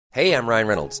Hey, I'm Ryan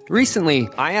Reynolds. Recently,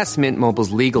 I asked Mint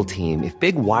Mobile's legal team if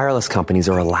big wireless companies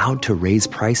are allowed to raise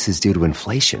prices due to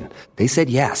inflation. They said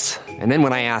yes. And then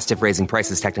when I asked if raising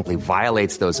prices technically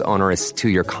violates those onerous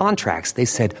two-year contracts, they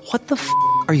said, "What the f***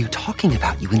 are you talking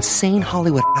about, you insane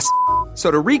Hollywood ass?" So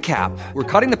to recap, we're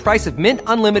cutting the price of Mint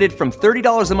Unlimited from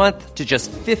 $30 a month to just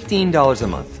 $15 a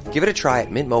month. Give it a try at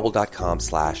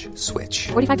mintmobile.com/switch.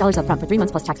 $45 up front for 3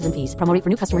 months plus taxes and fees. Promo rate for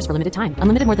new customers for limited time.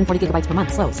 Unlimited more than 40 gigabytes per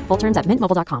month. Slows full terms at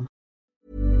mintmobile.com.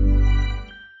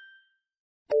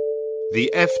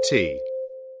 The FT.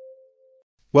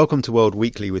 Welcome to World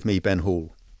Weekly with me, Ben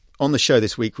Hall. On the show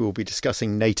this week we will be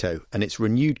discussing NATO and its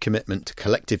renewed commitment to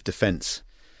collective defence.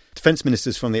 Defence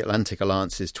ministers from the Atlantic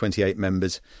Alliance's 28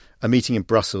 members are meeting in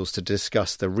Brussels to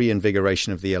discuss the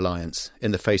reinvigoration of the alliance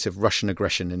in the face of Russian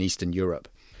aggression in Eastern Europe.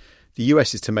 The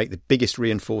US is to make the biggest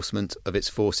reinforcement of its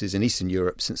forces in Eastern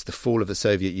Europe since the fall of the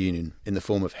Soviet Union in the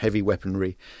form of heavy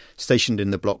weaponry stationed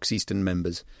in the bloc's eastern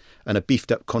members and a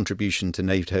beefed-up contribution to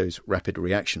NATO's Rapid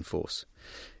Reaction Force.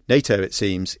 NATO, it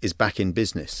seems, is back in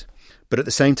business, but at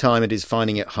the same time it is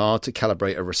finding it hard to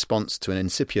calibrate a response to an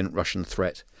incipient Russian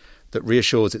threat that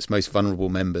reassures its most vulnerable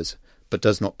members but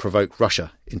does not provoke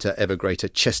Russia into ever greater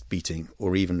chest-beating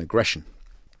or even aggression.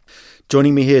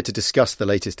 Joining me here to discuss the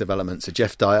latest developments are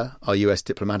Jeff Dyer, our US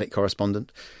diplomatic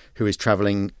correspondent, who is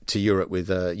travelling to Europe with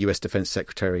US Defence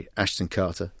Secretary Ashton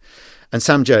Carter, and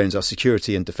Sam Jones, our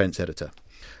security and defence editor.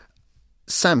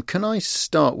 Sam, can I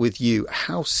start with you?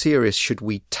 How serious should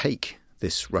we take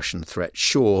this Russian threat?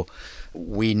 Sure,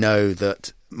 we know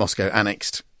that Moscow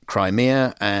annexed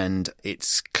Crimea and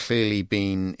it's clearly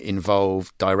been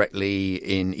involved directly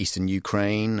in eastern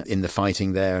Ukraine in the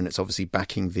fighting there, and it's obviously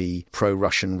backing the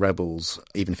pro-Russian rebels,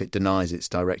 even if it denies its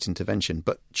direct intervention.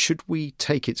 But should we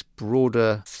take its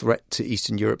broader threat to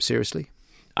Eastern Europe seriously?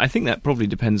 I think that probably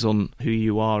depends on who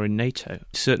you are in NATO.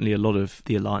 Certainly a lot of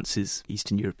the alliance's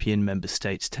Eastern European member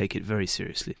states take it very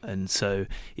seriously. And so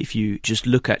if you just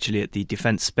look actually at the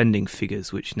defence spending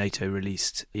figures which NATO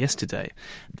released yesterday,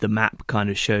 the map kind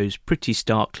of shows pretty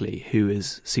starkly who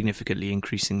is significantly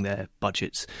increasing their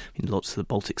budgets. I mean, lots of the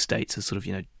Baltic states are sort of,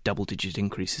 double-digit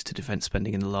increases to defence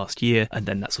spending in the last year, and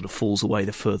then that sort of falls away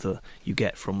the further you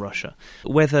get from Russia.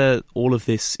 Whether all of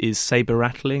this is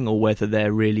sabre-rattling or whether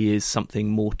there really is something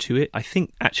more to it, I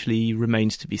think actually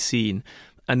remains to be seen.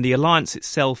 And the alliance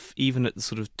itself, even at the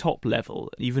sort of top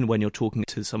level, even when you're talking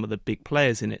to some of the big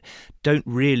players in it, don't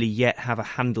really yet have a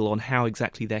handle on how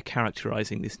exactly they're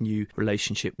characterising this new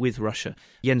relationship with Russia.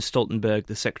 Jens Stoltenberg,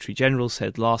 the Secretary-General,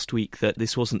 said last week that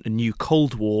this wasn't a new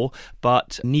Cold War,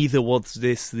 but neither was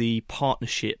this the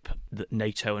partnership that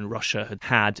NATO and Russia had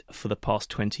had for the past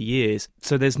 20 years.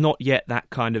 So there's not yet that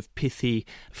kind of pithy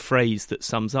phrase that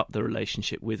sums up the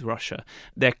relationship with Russia.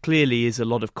 There clearly is a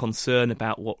lot of concern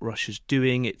about what Russia's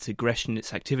doing, its aggression,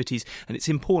 its activities, and it's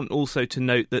important also to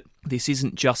note that this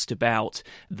isn't just about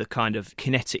the kind of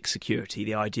kinetic security,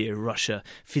 the idea of Russia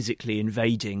physically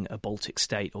invading a Baltic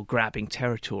state or grabbing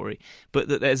territory, but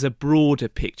that there's a broader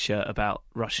picture about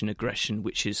Russian aggression,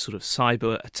 which is sort of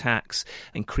cyber attacks,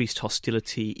 increased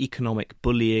hostility, economic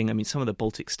bullying. I mean, some of the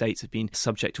Baltic states have been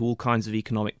subject to all kinds of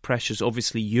economic pressures.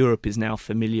 Obviously, Europe is now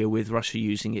familiar with Russia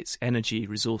using its energy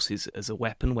resources as a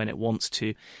weapon when it wants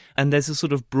to. And there's a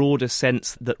sort of broader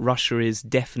sense that Russia is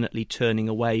definitely turning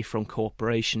away from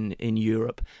cooperation in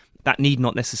Europe. That need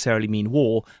not necessarily mean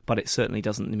war, but it certainly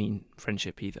doesn't mean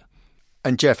friendship either.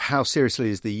 And Jeff, how seriously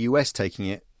is the US taking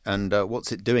it, and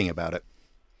what's it doing about it?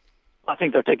 I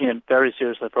think they're taking it very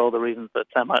seriously for all the reasons that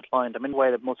Sam outlined. I mean, the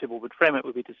way that most people would frame it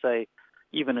would be to say,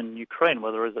 even in Ukraine,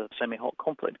 where there is a semi-hot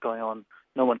conflict going on,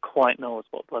 no one quite knows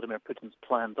what Vladimir Putin's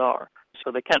plans are.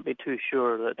 So they can't be too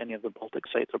sure that any of the Baltic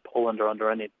states or Poland are under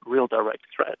any real direct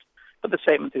threat. But the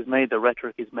statement he's made, the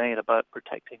rhetoric he's made about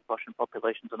protecting Russian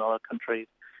populations in other countries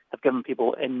have given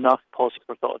people enough pause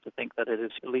for thought to think that it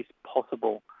is at least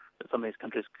possible that some of these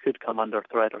countries could come under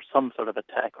threat or some sort of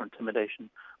attack or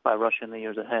intimidation by Russia in the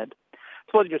years ahead.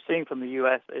 So what you're seeing from the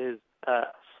US is a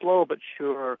slow but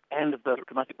sure end of the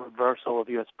dramatic reversal of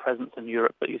US presence in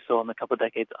Europe that you saw in the couple of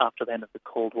decades after the end of the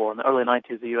Cold War. In the early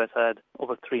 90s, the US had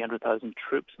over 300,000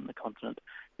 troops in the continent.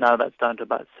 Now that's down to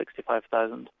about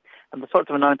 65,000. And the sorts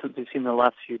of announcements we've seen in the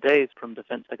last few days from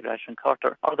Defence Secretary Ashton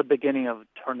Carter are the beginning of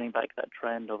turning back that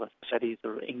trend of a steady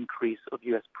sort of increase of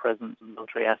US presence and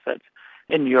military assets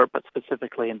in Europe, but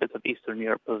specifically in bits of Eastern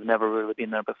Europe that have never really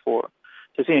been there before.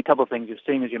 So you're seeing a couple of things. You're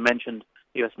seeing, as you mentioned,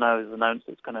 the US now has announced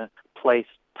it's going to place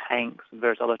tanks and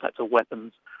various other types of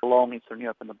weapons along Eastern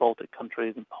Europe and the Baltic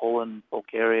countries, in Poland,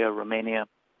 Bulgaria, Romania.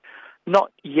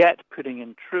 Not yet putting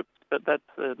in troops, but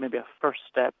that's maybe a first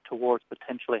step towards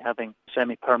potentially having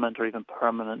semi-permanent or even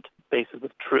permanent bases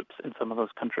with troops in some of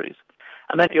those countries.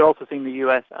 And then you're also seeing the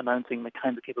US announcing the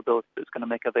kinds of capabilities it's going to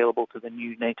make available to the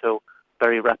new NATO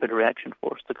Very Rapid Reaction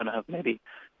Force. They're going to have maybe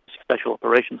special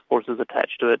operations forces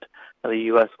attached to it. The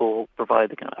US will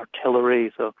provide the kind of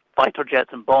artillery, so fighter jets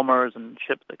and bombers and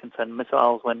ships that can send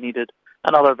missiles when needed,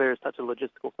 and other various types of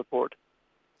logistical support.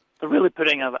 So really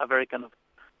putting a very kind of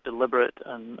deliberate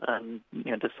and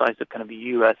decisive kind of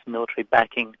US military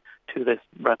backing to this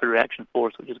rapid reaction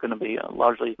force, which is going to be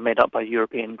largely made up by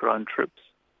European ground troops.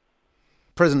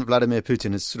 President Vladimir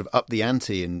Putin has sort of upped the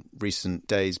ante in recent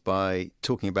days by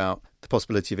talking about the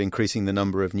possibility of increasing the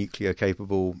number of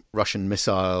nuclear-capable Russian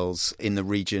missiles in the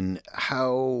region.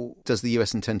 How does the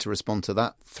US intend to respond to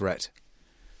that threat?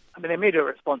 I mean, the immediate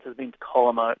response has been to call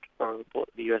him out for what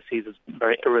the US sees as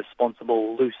very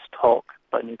irresponsible, loose talk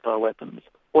about nuclear weapons.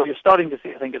 What you're starting to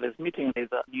see, I think, at this meeting is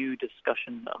a new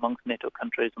discussion amongst NATO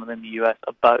countries and within the US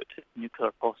about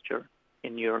nuclear posture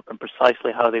in Europe and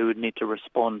precisely how they would need to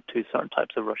respond to certain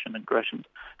types of Russian aggression.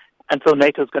 And so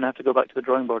NATO is going to have to go back to the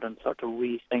drawing board and start to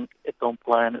rethink its own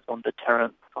plan, its own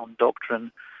deterrence, its own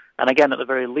doctrine. And again, at the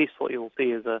very least, what you will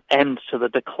see is an end to the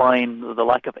decline, the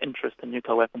lack of interest in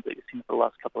nuclear weapons that you've seen for the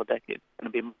last couple of decades.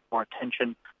 There's going to be more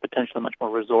attention, potentially much more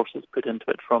resources put into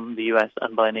it from the US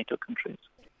and by NATO countries.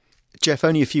 Jeff,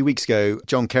 only a few weeks ago,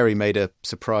 John Kerry made a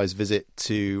surprise visit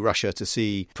to Russia to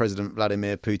see President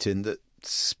Vladimir Putin that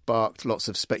sparked lots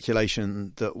of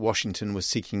speculation that Washington was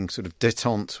seeking sort of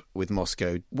détente with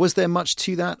Moscow. Was there much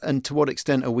to that? And to what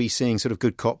extent are we seeing sort of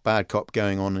good cop, bad cop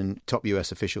going on in top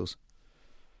US officials?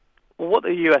 Well, what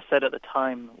the US said at the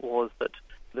time was that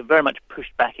they very much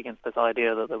pushed back against this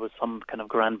idea that there was some kind of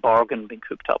grand bargain being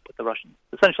cooked up with the Russians.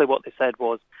 Essentially what they said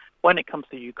was, when it comes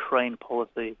to Ukraine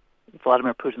policy,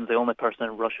 Vladimir Putin's the only person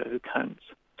in Russia who counts.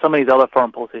 Some of these other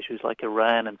foreign policy issues like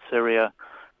Iran and Syria,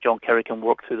 John Kerry can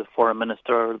work through the foreign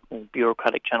minister,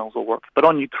 bureaucratic channels will work. But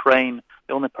on Ukraine,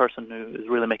 the only person who is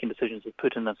really making decisions is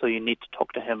Putin, and so you need to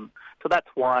talk to him. So that's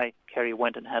why Kerry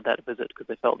went and had that visit, because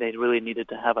they felt they really needed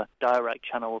to have a direct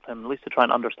channel with him, at least to try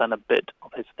and understand a bit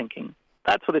of his thinking.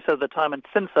 That's what they said at the time, and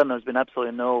since then there's been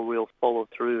absolutely no real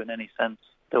follow-through in any sense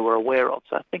that we're aware of.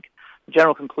 So I think the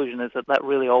general conclusion is that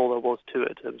really all there was to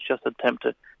it. It was just an attempt to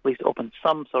at least open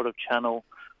some sort of channel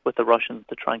with the Russians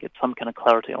to try and get some kind of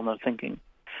clarity on their thinking.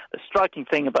 The striking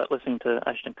thing about listening to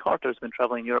Ashton Carter, who's been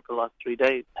travelling Europe for the last 3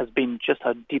 days, has been just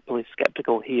how deeply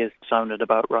sceptical he has sounded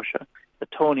about Russia. The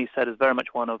tone he said is very much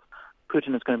one of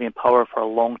Putin is going to be in power for a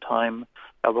long time.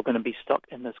 We're going to be stuck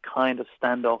in this kind of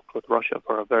standoff with Russia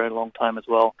for a very long time as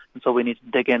well. And so we need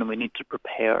to dig in and we need to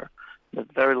prepare. There's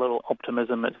very little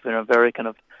optimism. It's been a very kind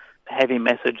of heavy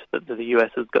message that the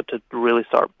US has got to really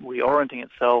start reorienting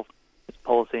itself, its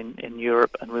policy in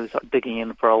Europe, and really start digging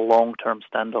in for a long-term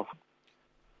standoff.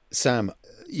 Sam,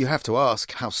 you have to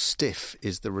ask, how stiff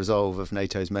is the resolve of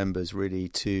NATO's members really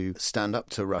to stand up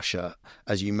to Russia?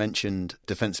 As you mentioned,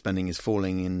 defence spending is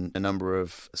falling in a number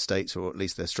of states, or at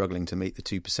least they're struggling to meet the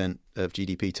 2% of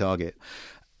GDP target.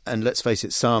 And let's face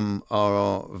it, some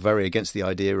are very against the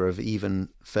idea of even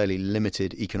fairly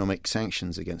limited economic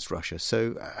sanctions against Russia.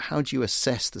 So how do you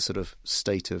assess the sort of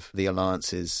state of the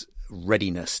alliance's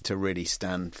readiness to really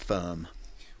stand firm?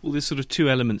 Well, there's sort of two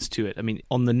elements to it. I mean,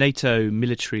 on the NATO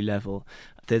military level,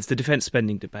 there's the defence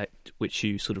spending debate, which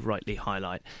you sort of rightly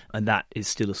highlight, and that is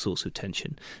still a source of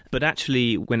tension. But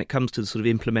actually, when it comes to the sort of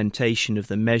implementation of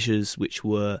the measures which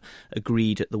were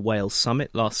agreed at the Wales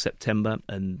summit last September,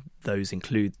 and those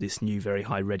include this new very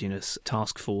high readiness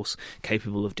task force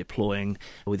capable of deploying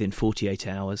within 48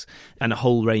 hours, and a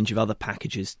whole range of other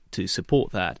packages to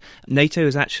support that, NATO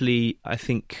has actually, I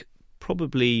think,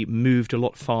 probably moved a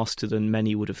lot faster than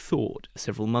many would have thought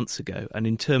several months ago. And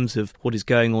in terms of what is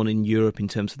going on in Europe, in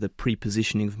terms of the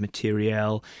pre-positioning of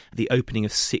materiel, the opening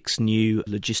of 6 new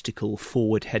logistical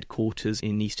forward headquarters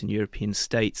in Eastern European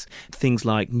states, things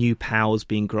like new powers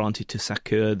being granted to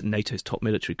Sakur, NATO's top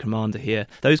military commander here,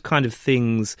 those kind of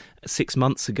things 6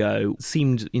 months ago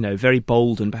seemed, very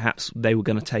bold, and perhaps they were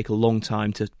going to take a long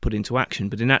time to put into action.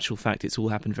 But in actual fact, it's all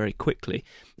happened very quickly.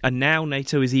 And now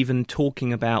NATO is even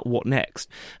talking about what next.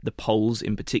 The Poles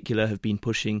in particular have been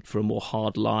pushing for a more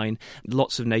hard line.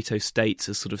 Lots of NATO states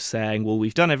are sort of saying, well,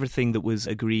 we've done everything that was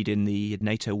agreed in the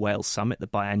NATO Wales summit, the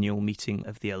biannual meeting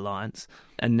of the alliance,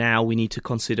 and now we need to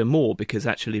consider more, because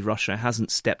actually Russia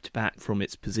hasn't stepped back from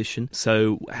its position.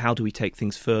 So how do we take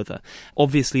things further?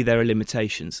 Obviously there are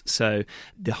limitations. So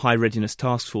the High Readiness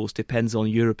Task Force depends on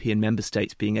European member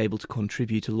states being able to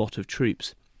contribute a lot of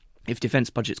troops. If defence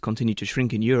budgets continue to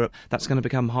shrink in Europe, that's going to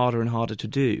become harder and harder to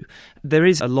do. There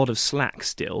is a lot of slack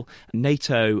still.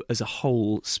 NATO as a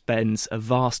whole spends a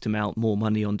vast amount more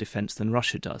money on defence than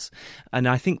Russia does. And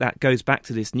I think that goes back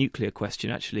to this nuclear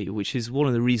question, actually, which is one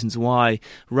of the reasons why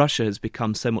Russia has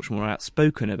become so much more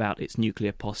outspoken about its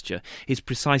nuclear posture, is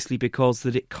precisely because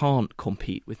that it can't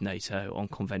compete with NATO on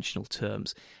conventional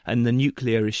terms. And the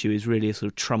nuclear issue is really a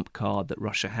sort of trump card that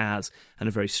Russia has, and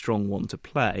a very strong one to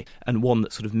play, and one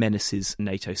that sort of menaces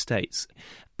NATO states.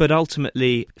 But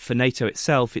ultimately, for NATO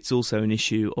itself, it's also an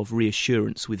issue of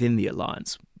reassurance within the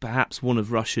alliance. Perhaps one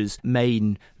of Russia's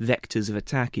main vectors of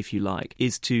attack, if you like,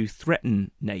 is to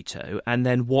threaten NATO and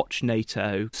then watch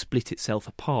NATO split itself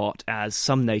apart as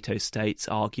some NATO states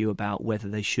argue about whether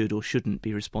they should or shouldn't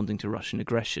be responding to Russian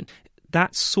aggression.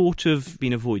 That's sort of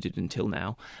been avoided until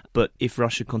now, but if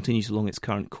Russia continues along its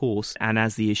current course, and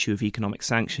as the issue of economic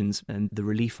sanctions and the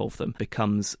relief of them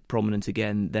becomes prominent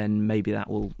again, then maybe that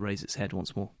will raise its head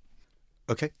once more.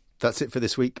 OK, that's it for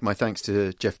this week. My thanks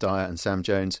to Jeff Dyer and Sam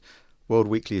Jones. World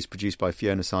Weekly is produced by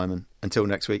Fiona Simon. Until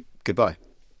next week, goodbye.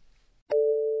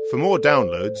 For more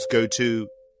downloads, go to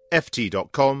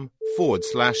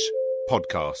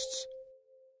ft.com/podcasts.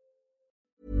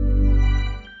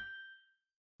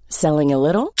 Selling a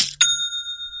little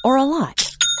or a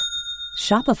lot?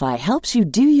 Shopify helps you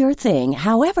do your thing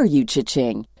however you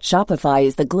cha-ching. Shopify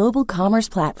is the global commerce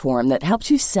platform that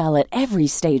helps you sell at every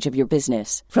stage of your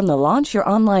business. From the launch your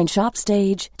online shop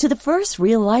stage to the first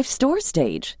real-life store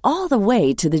stage, all the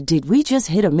way to the did we just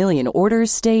hit a million orders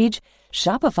stage.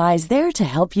 Shopify is there to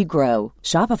help you grow.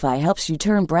 Shopify helps you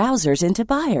turn browsers into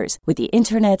buyers with the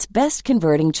internet's best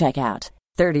converting checkout.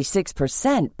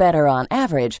 36% better on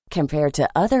average compared to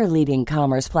other leading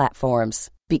commerce platforms.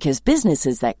 Because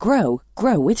businesses that grow,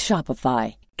 grow with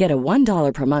Shopify. Get a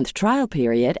 $1 per month trial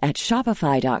period at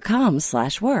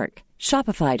shopify.com/work.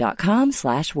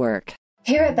 Shopify.com/work.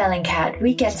 Here at Bellingcat,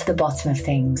 we get to the bottom of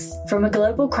things. From a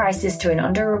global crisis to an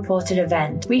underreported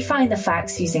event, we find the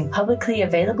facts using publicly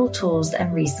available tools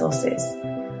and resources,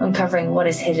 uncovering what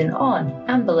is hidden on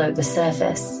and below the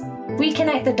surface. We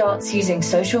connect the dots using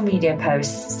social media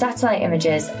posts, satellite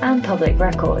images, and public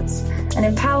records, and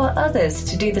empower others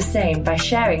to do the same by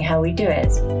sharing how we do it.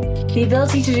 The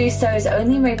ability to do so is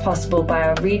only made possible by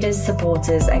our readers,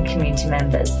 supporters, and community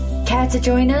members. Care to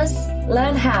join us?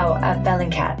 Learn how at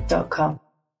bellingcat.com.